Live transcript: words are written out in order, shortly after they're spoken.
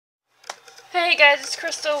Hey guys, it's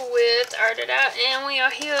Crystal with Art It Out, and we are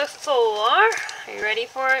here for, are you ready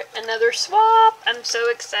for it? Another swap. I'm so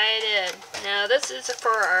excited. Now this is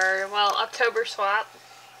for our, October swap.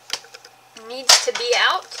 It needs to be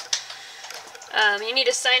out. You need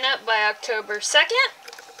to sign up by October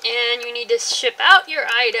 2nd, and you need to ship out your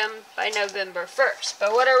item by November 1st.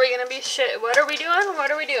 But what are we going to be, what are we doing?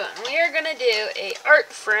 We are going to do a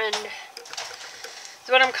art friend, that's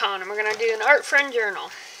what I'm calling them. We're going to do an art friend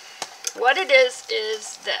journal. What it is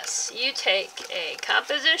this. You take a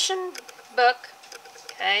composition book,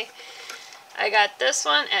 okay? I got this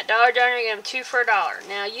one at Dollar General. You get them 2 for $1.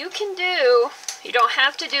 Now you don't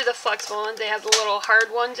have to do the flexible ones. They have the little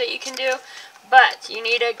hard ones that you can do, but you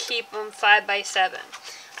need to keep them 5 by 7.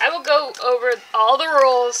 I will go over all the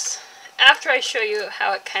rules after I show you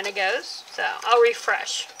how it kind of goes, so I'll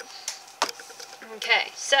refresh. Okay,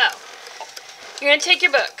 so you're going to take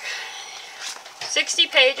your book, 60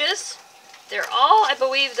 pages. They're all, I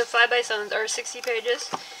believe, the 5 by 7s are 60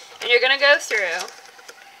 pages. And you're going to go through.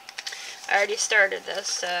 I already started this,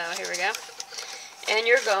 so here we go. And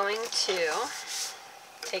you're going to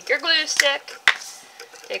take your glue stick.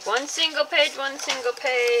 Take one single page.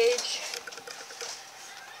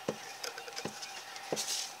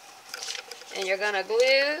 And you're going to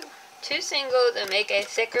glue 2 singles and make a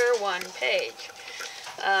thicker 1 page.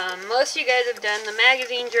 Most of you guys have done the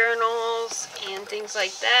magazine journals and things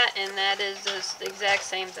like that, and that is just the exact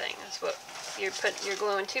same thing. That's what you're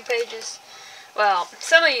gluing 2 pages. Well,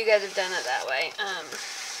 some of you guys have done it that way.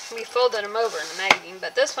 We folded them over in the magazine,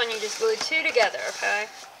 but this one you just glue 2 together, okay?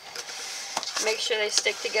 Make sure they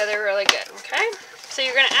stick together really good, okay? So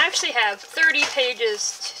you're going to actually have 30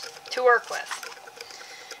 pages to work with.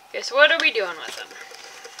 Okay, so what are we doing with them?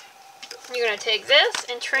 You're going to take this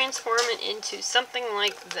and transform it into something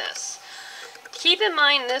like this. Keep in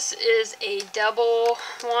mind this is a double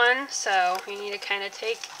one, so you need to kind of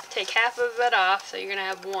take half of it off, so you're going to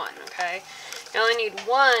have 1, okay? You only need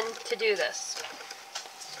 1 to do this.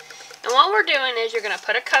 And what we're doing is you're going to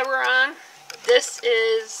put a cover on. This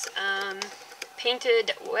is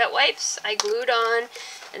painted wet wipes I glued on,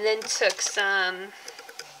 and then took some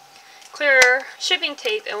clear shipping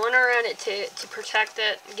tape and went around it to protect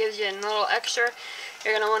it. It gives you a little extra.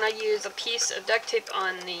 You're going to want to use a piece of duct tape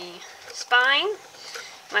on the spine.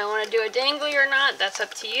 You might want to do a dangly or not. That's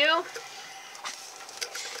up to you.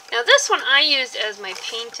 Now this one I used as my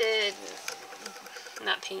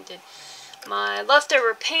my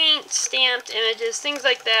leftover paint, stamped images, things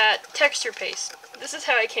like that, texture paste. This is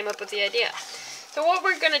how I came up with the idea. So what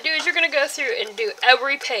we're going to do is you're going to go through and do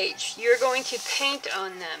every page. You're going to paint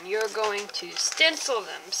on them. You're going to stencil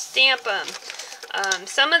them, stamp them.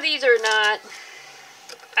 Some of these are not,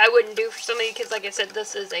 I wouldn't do for some of you kids. Like I said,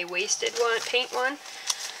 this is a wasted one, paint one.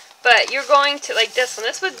 But you're going to, like this one,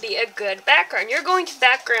 this would be a good background. You're going to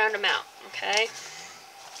background them out, okay?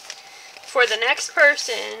 For the next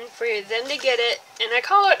person, for them to get it, and I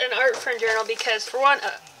call it an art friend journal because for one,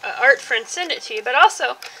 an art friend send it to you, but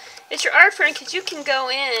also it's your art friend because you can go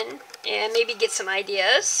in and maybe get some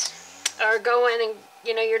ideas, or go in and,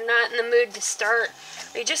 you're not in the mood to start,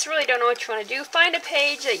 or you just really don't know what you want to do. Find a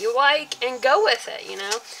page that you like and go with it,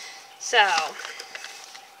 So,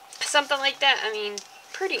 something like that, I mean,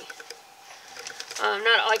 pretty.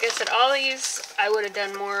 Not, like I said, all these I would have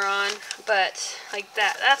done more on, but like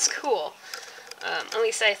that, that's cool. At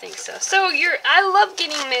least I think so. So I love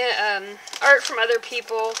getting art from other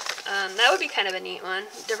people. That would be kind of a neat one.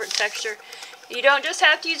 Different texture. You don't just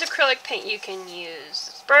have to use acrylic paint. You can use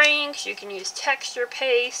spray inks. You can use texture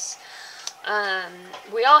paste.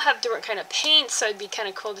 We all have different kind of paints, so it'd be kind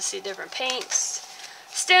of cool to see different paints.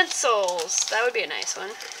 Stencils. That would be a nice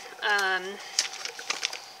one.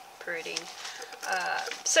 Pretty.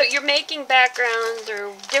 So you're making backgrounds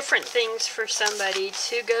or different things for somebody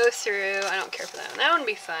to go through. I don't care for that one. That would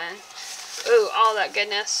be fun. Ooh, all that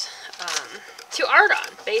goodness. To art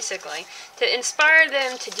on, basically. To inspire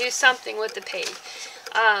them to do something with the page.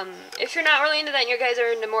 If you're not really into that and you guys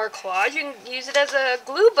are into more collage, you can use it as a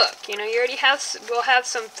glue book. You already will have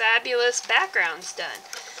some fabulous backgrounds done.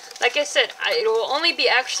 Like I said, it will only be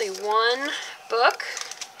actually 1 book.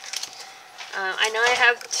 I know I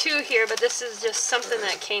have 2 here, but this is just something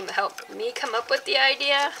that helped me come up with the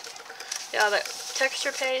idea. Yeah, the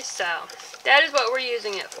texture paste, so that is what we're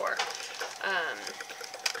using it for.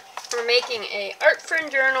 We're making a art friend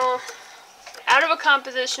journal out of a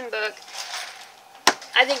composition book.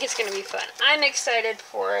 I think it's going to be fun. I'm excited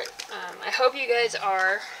for it. I hope you guys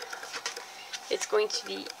are. It's going to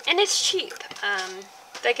be, and it's cheap.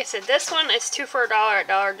 Like I said, this one is 2 for $1 at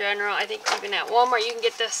Dollar General. I think even at Walmart you can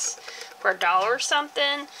get this for $1 or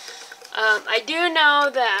something. I do know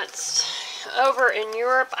that over in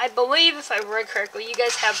Europe, I believe, if I read correctly, you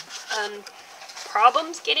guys have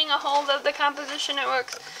problems getting a hold of the composition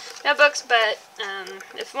notebooks, but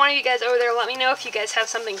if one of you guys over there, let me know if you guys have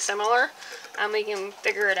something similar. We can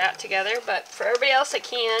figure it out together, but for everybody else that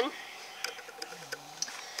can,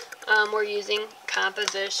 we're using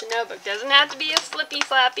composition notebook. Doesn't have to be a flippy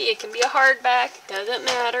flappy, it can be a hardback, doesn't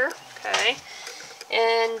matter, okay?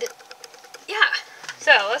 And yeah,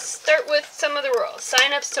 so let's start with some of the rules.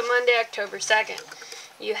 Sign-ups to Monday, October 2nd.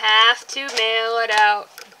 You have to mail it out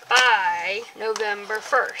by November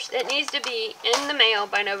 1st. It needs to be in the mail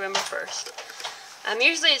by November 1st.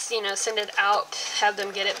 Usually it's, send it out, have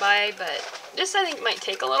them get it by, but this I think might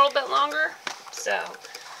take a little bit longer. So,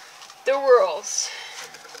 the rules.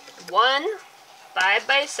 1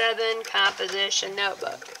 5x7 composition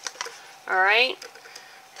notebook. Alright?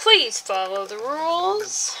 Please follow the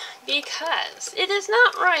rules, because it is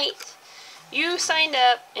not right. You signed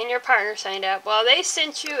up and your partner signed up. Well, they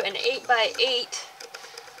sent you an 8x8,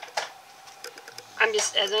 I'm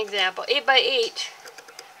just, as an example, 8x8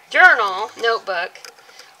 journal notebook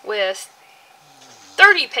with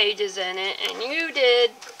 30 pages in it, and you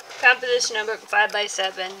did composition notebook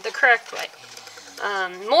 5x7 the correct way.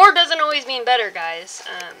 More doesn't always mean better, guys.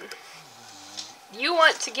 You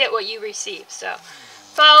want to get what you receive, so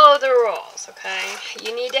follow the rules, okay?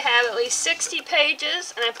 You need to have at least 60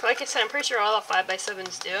 pages, and like I said, I'm pretty sure all the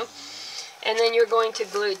 5x7s do. And then you're going to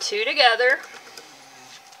glue 2 together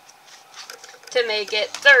to make it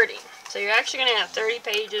 30. So you're actually going to have 30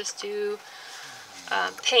 pages to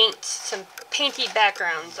paint some painty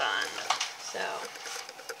backgrounds on. So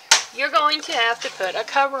you're going to have to put a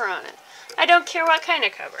cover on it. I don't care what kind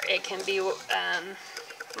of cover. It can be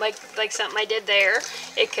like something I did there.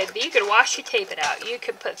 It could be, you could washi tape it out. You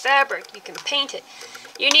could put fabric. You can paint it.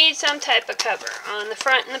 You need some type of cover on the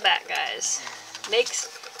front and the back, guys.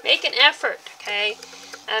 Make an effort, okay?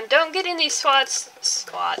 Don't get in these swaps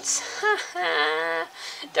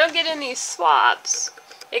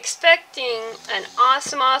expecting an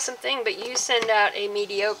awesome thing, but you send out a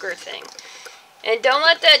mediocre thing. And don't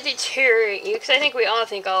let that deteriorate you, because I think we all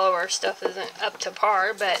think all of our stuff isn't up to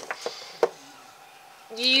par, but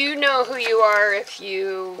you know who you are if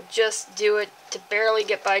you just do it to barely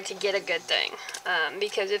get by to get a good thing.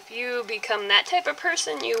 Because if you become that type of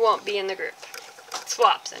person, you won't be in the group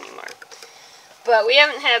swaps anymore. But we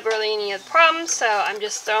haven't had really any other problems, so I'm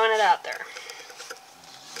just throwing it out there.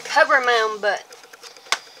 Cover my own butt.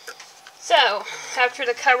 So, after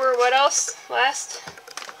the cover, what else? Last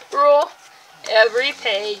rule. Every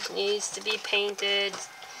page needs to be painted,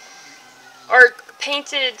 or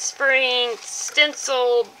painted, spraying,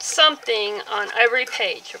 stenciled, something on every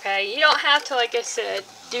page, okay? You don't have to, like I said,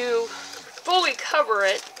 fully cover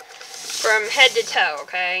it from head to toe,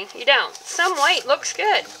 okay? You don't. Some white looks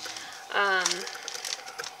good.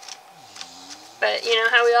 But you know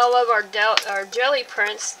how we all love our jelly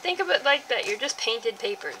prints? Think of it like that. You're just painted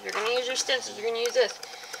papers. You're going to use your stencils. You're going to use this.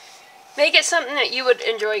 Make it something that you would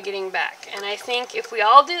enjoy getting back. And I think if we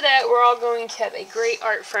all do that, we're all going to have a great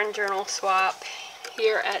Art Friend Journal swap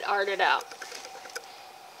here at Art It Out.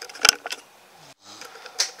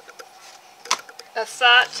 A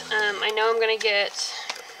thought, I know I'm going to get,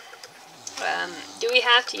 do we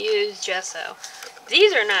have to use gesso?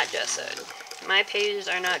 These are not gessoed. My pages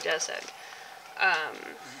are not gessoed.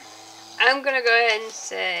 I'm going to go ahead and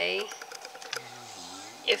say,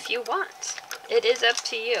 if you want. It is up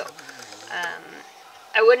to you.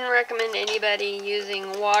 I wouldn't recommend anybody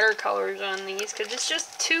using watercolors on these, because it's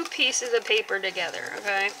just 2 pieces of paper together,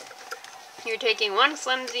 okay? You're taking one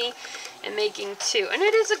flimsy and making 2. And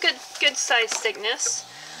it is a good size thickness.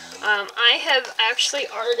 I have actually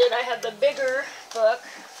arted, I have the bigger book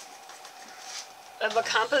of a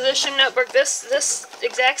composition notebook, this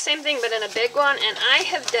exact same thing, but in a big one, and I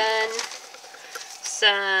have done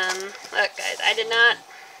some, look guys, I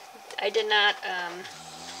did not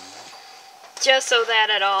gesso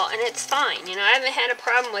that at all, and it's fine, you know, I haven't had a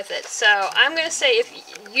problem with it, so I'm going to say if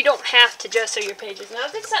you don't have to gesso your pages. Now,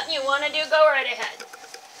 if it's something you want to do, go right ahead,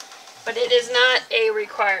 but it is not a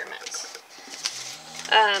requirement.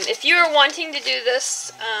 If you are wanting to do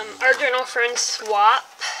this Art Journal Friend swap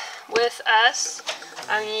with us,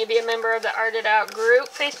 you need to be a member of the Art It Out group,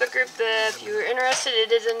 Facebook group. If you're interested,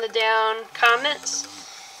 it is in the down comments.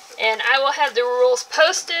 And I will have the rules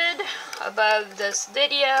posted above this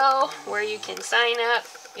video where you can sign up.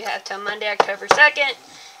 You have till Monday, October 2nd.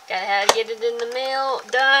 Gotta have to get it in the mail,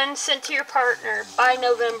 done, sent to your partner by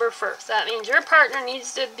November 1st. That means your partner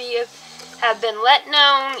needs to have been let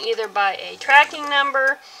known either by a tracking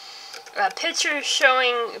number, a picture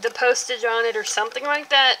showing the postage on it, or something like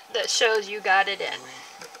that that shows you got it in.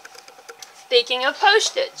 Speaking of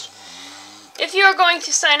postage, if you are going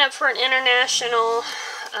to sign up for an international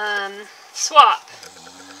swap,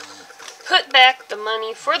 put back the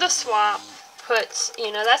money for the swap.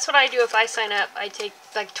 That's what I do if I sign up. I take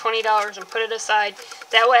like $20 and put it aside.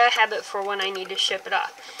 That way I have it for when I need to ship it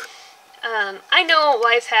off. I know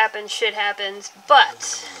life happens, shit happens,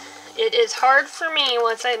 but it is hard for me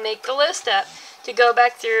once I make the list up to go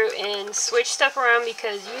back through and switch stuff around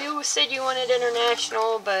because you said you wanted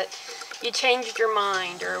international, but you changed your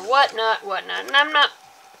mind or whatnot. And I'm not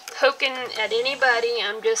poking at anybody.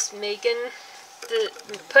 I'm just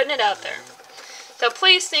putting it out there. So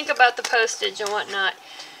please think about the postage and whatnot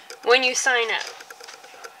when you sign up.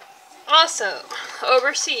 Also,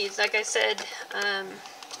 overseas, like I said,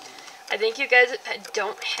 I think you guys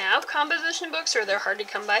don't have composition books or they're hard to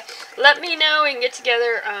come by. Let me know. We can get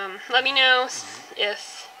together. Let me know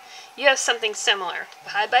if you have something similar.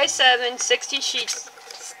 5x7, 60 sheets.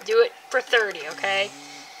 Do it for 30, okay?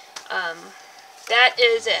 That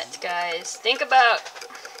is it, guys. Think about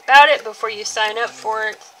it before you sign up for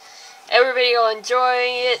it. Everybody will enjoy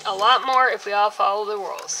it a lot more if we all follow the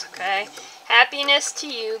rules, okay? Happiness to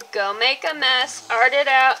you. Go make a mess. Art it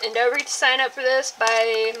out. And don't forget to sign up for this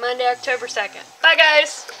by Monday, October 2nd. Bye,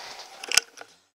 guys!